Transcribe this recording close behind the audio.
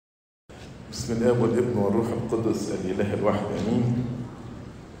بسم الله والابن والروح القدس الإله الواحد آمين.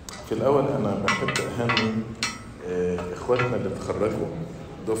 في الأول أنا بحب أهني إخواتنا اللي تخرجوا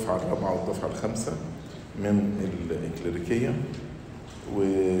الدفعة الرابعة والدفعة الخامسة من الإكليريكية،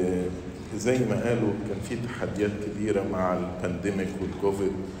 وزي ما قالوا كان في تحديات كبيرة مع البانديميك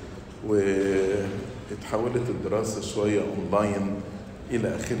والكوفيد، واتحولت الدراسة شوية أونلاين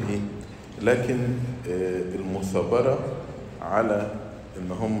إلى آخره، لكن المثابرة على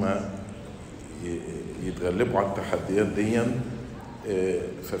إن هم يتغلبوا على التحديات دي،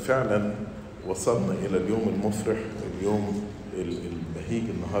 ففعلا وصلنا إلى اليوم المفرح، اليوم البهيج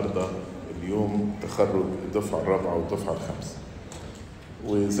النهاردة، اليوم تخرج الدفعة الرابعة والدفعة الخامسة.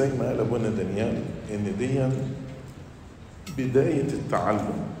 وزي ما قال أبونا دانيال إن دي بداية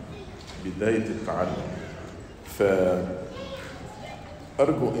التعلم، فأرجو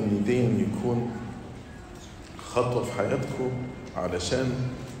إن دي يكون خطوة في حياتكم علشان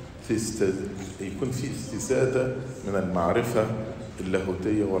يكون في استزادة من المعرفة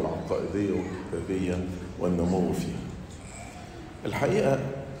اللاهوتية والعقائدية والكتابية والنمو فيها. الحقيقة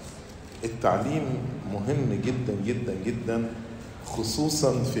التعليم مهم جدا جدا جدا،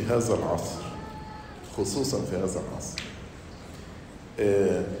 خصوصا في هذا العصر،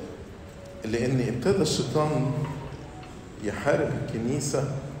 لأن ابتدى الشيطان يحارب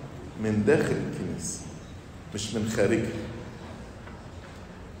الكنيسة من داخل الكنيسة مش من خارجها.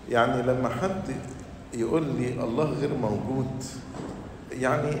 يعني لما حد يقول لي الله غير موجود،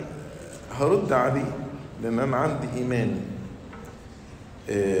 يعني هرد عليه لأن أنا عندي إيمان،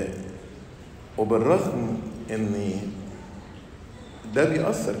 وبالرغم أن ده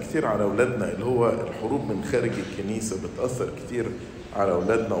بيأثر كتير على أولادنا، اللي هو الحروب من خارج الكنيسة بتأثر كتير على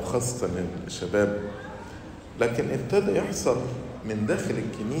أولادنا وخاصة الشباب، لكن ابتدى يحصل من داخل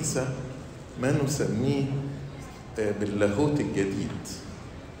الكنيسة ما نسميه باللاهوت الجديد،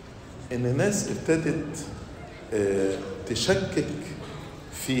 إن ناس ابتدت تشكك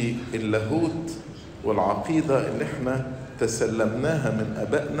في اللاهوت والعقيدة اللي احنا تسلمناها من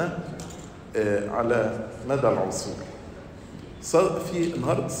أبائنا على مدى العصور. في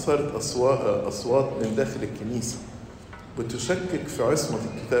النهاردة صارت أصوات من داخل الكنيسة بتشكك في عصمة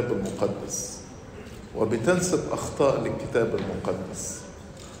الكتاب المقدس وبتنسب أخطاء للكتاب المقدس،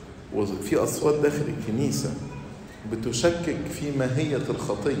 وفي أصوات داخل الكنيسة بتشكك في ماهية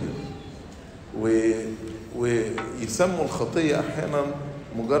الخطية، ويسموا الخطية أحيانا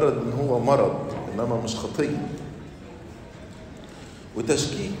مجرد إن هو مرض إنما مش خطية،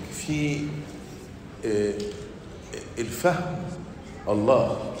 وتشكيك في الفهم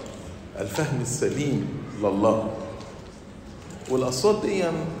الله، الفهم السليم لله. والأصوات دي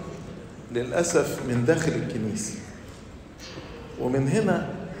للأسف من داخل الكنيسة، ومن هنا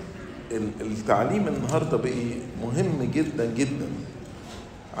التعليم النهاردة بقي مهم جدا جدا،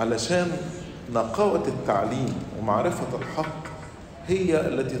 علشان نقاوة التعليم ومعرفة الحق هي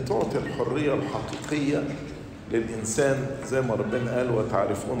التي تعطي الحرية الحقيقية للإنسان، زي ما ربنا قال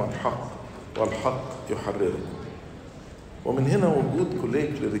وتعرفون الحق والحق يحرركم. ومن هنا وجود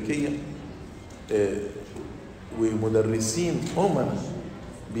كلية كليريكية ومدرسين أمنا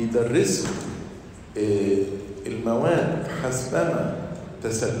بيدرسوا المواد حسبما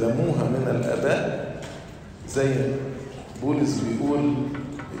تسلموها من الآباء، زي بولس بيقول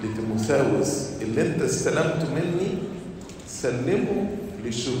لتيموثاوس اللي انت استلمته مني سلمه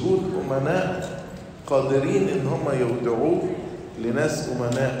لشهود أمناء قادرين ان هم يودعوه لناس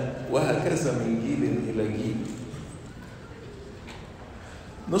أمناء، وهكذا من جيل إلى جيل.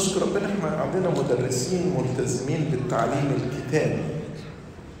 نشكر ربنا احنا عندنا مدرسين ملتزمين بالتعليم الكتابي،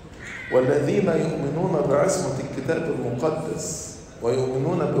 والذين يؤمنون بعصمة الكتاب المقدس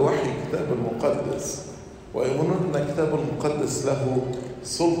ويؤمنون بوحي الكتاب المقدس ويؤمنون أن الكتاب المقدس له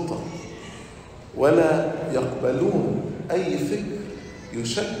سلطة، ولا يقبلون أي فكر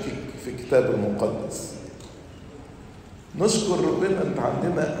يشكك في الكتاب المقدس. نشكر ربنا أن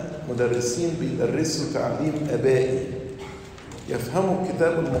عندنا مدرسين بيدرسوا تعليم أبائي، يفهموا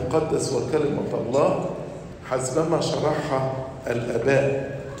الكتاب المقدس وكلمة الله حسبما شرحها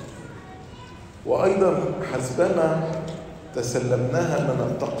الآباء، وأيضا حسبما تسلمناها من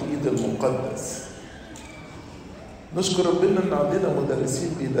التقليد المقدس. نشكر ربنا أن عندنا مدرسين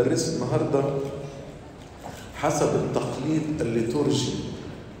بيدرسوا النهاردة حسب التقليد الليتورجي،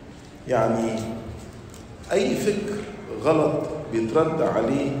 يعني أي فكر غلط بيترد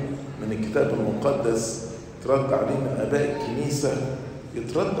عليه من الكتاب المقدس، يترد عليه من آباء الكنيسة،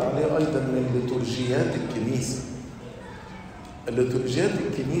 يترد عليه أيضا من ليتورجيات الكنيسة. الليتورجيات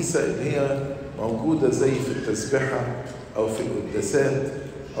الكنيسة اللي هي موجودة زي في التسبحة أو في القداسات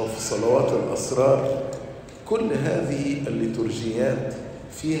أو في صلوات الأسرار، كل هذه الليتورجيات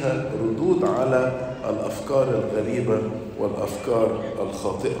فيها ردود على الأفكار الغريبة والأفكار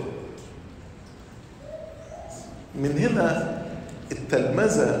الخاطئة. من هنا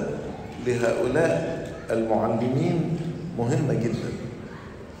التلمذة لهؤلاء المعلمين مهمة جدا،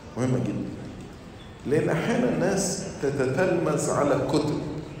 مهمة جدا، لأن أحيانا الناس تتتلمذ على كتب،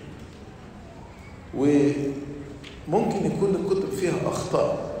 وممكن يكون الكتب فيها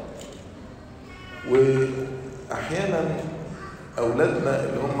أخطاء، وأحيانا أولادنا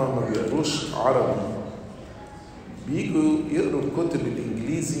اللي هم ما بيقروش عربي بيجوا يقروا الكتب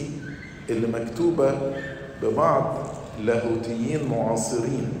الإنجليزي اللي مكتوبة ببعض لاهوتيين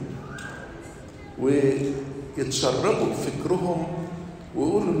معاصرين، ويتشربوا بفكرهم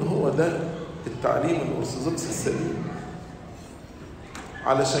ويقولوا إن هو ده التعليم الأرثوذكسي السليم.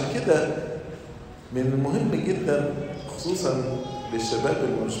 علشان كده من المهم جدا خصوصا للشباب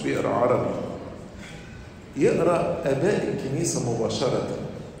اللي مش بيقرا عربي يقرا آباء الكنيسة مباشرة.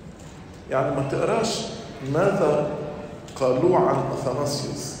 يعني ما تقراش ماذا قالوه عن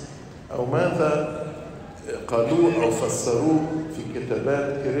أثناسيوس أو ماذا قالوه أو فسروه في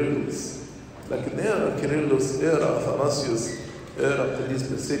كتابات كيرلس، لكن اقرا كيرلس، اقرا أثناسيوس، اقرا قديس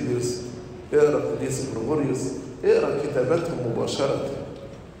باسيليوس، اقرا قديس غريغوريوس، اقرا كتاباتهم مباشرة،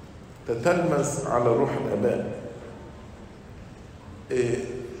 تتلمذ على روح الآباء.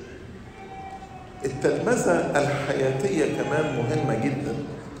 التلمذة الحياتية كمان مهمة جدا.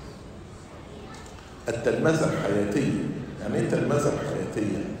 التلمذة الحياتية، يعني ايه التلمذة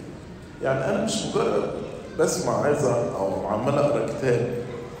الحياتية؟ يعني أنا مش مجرد بسمع عظة أو عمال أقرأ كتاب،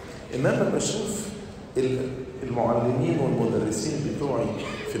 إنما بشوف المعلمين والمدرسين بتوعي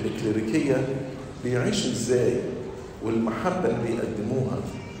في الإكليريكية بيعيشوا إزاي، والمحبة اللي بيقدموها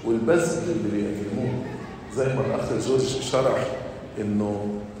والبذل اللي بيقدموه. زي ما الأخ جورج شرح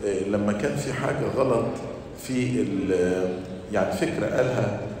إنه لما كان في حاجة غلط في يعني فكرة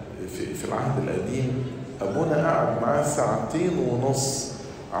قالها في العهد القديم، أبونا قعد معاه 2.5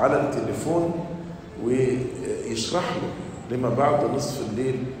 ساعة على التليفون ويشرح له لما بعد نصف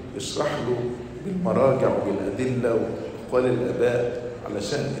الليل، يشرح له بالمراجع وبالأدلة وأقوال الآباء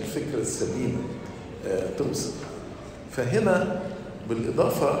علشان الفكرة السليمة توصل. فهنا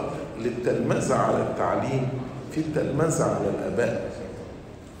بالإضافة للتلمذة على التعليم في التلمذة على الآباء.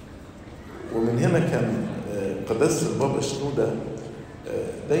 ومن هنا كان قداسة البابا شنودة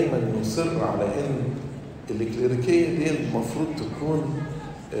دايما يصر على إن الإكليريكية دي المفروض تكون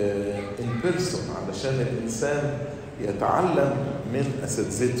in person علشان الإنسان يتعلم من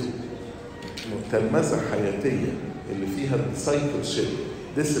أساتذته. تلمذة حياتية اللي فيها discipleship,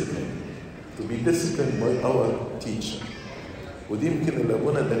 discipline, to be disciplined by our teacher. ودي يمكن اللي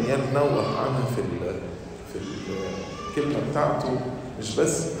أبونا دانيال نوه عنها في الكلمة بتاعته، مش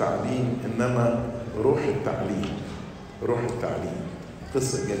بس التعليم إنما روح التعليم. روح التعليم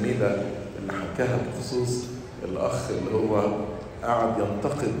قصة جميلة اللي حكاها بخصوص الأخ اللي هو قعد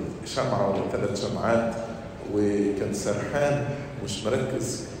ينتقد شمعة ولا 3 شمعات وكان سرحان مش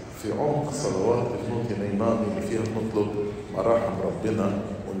مركز في عمق صلوات النوت نيمان اللي فيها بنطلب مراحم ربنا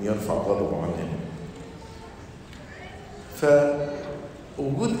وان يرفع غضبه عننا.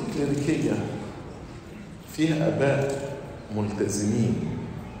 فوجود الكليريكية فيها آباء ملتزمين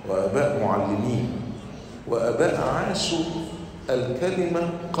وآباء معلمين وآباء عاشوا الكلمة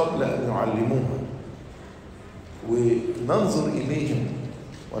قبل أن يعلموها، وننظر إليهم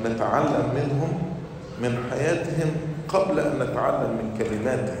ونتعلم منهم من حياتهم قبل أن نتعلم من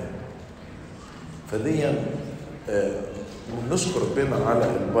كلماتهم. فدي نشكر ربنا على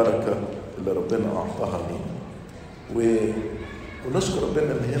البركة اللي ربنا أعطاها لنا، ونشكر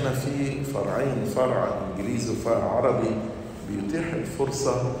ربنا إن هنا في فرعين، فرع إنجليزي وفرع عربي، بيتيح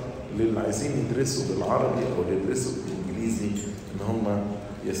الفرصة للي عايزين يدرسوا بالعربي أو اللي يدرسوا بالإنجليزي إن هم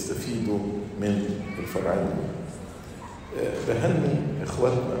يستفيدوا من الفرعين دول. بهني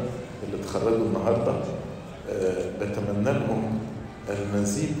إخواتنا اللي اتخرجوا النهاردة، بتمنى لهم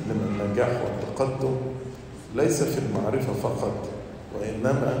المزيد من النجاح والتقدم، ليس في المعرفة فقط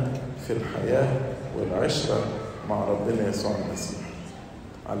وإنما في الحياة والعشرة مع ربنا يسوع المسيح،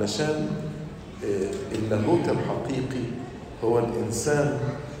 علشان اللاهوت الحقيقي هو الإنسان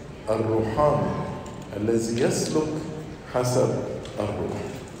الروحاني الذي يسلك حسب الروح.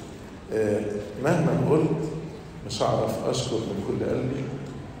 مهما قلت مش هعرف أشكر من كل قلبي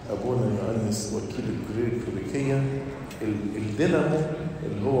أبونا يؤنس وكيل الكليريكية، الدينامو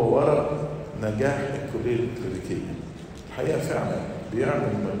اللي هو وراء نجاح الكلية الكليريكية. الحقيقة فعلا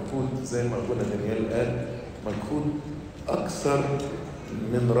بيعمل مجهود زي ما أبونا دانيال قال، مجهود أكثر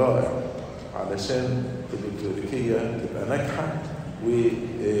من رائع علشان الكليريكية تبقى ناجحة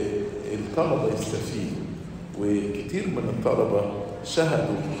والطلبة يستفيدوا. وكتير من الطلبة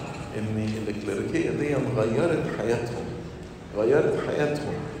شهدوا إن الإكليريكية دي غيرت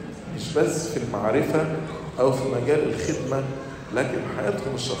حياتهم مش بس في المعرفة أو في مجال الخدمة، لكن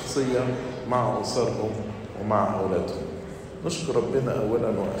حياتهم الشخصية مع أسرهم ومع أولادهم. نشكر ربنا أولا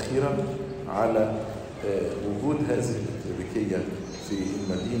وأخيرا على وجود هذه الإكليريكية في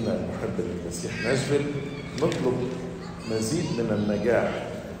المدينة المحبة للمسيح ناشفيل. نطلب مزيد من النجاح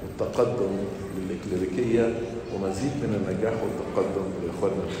والتقدم للإكليريكية، ومزيد من النجاح والتقدم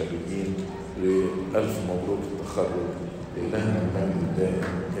لإخواننا الخريجين. وألف مبروك التخرج. لإلهنا المجد الدائم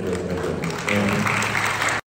إلى الأبد.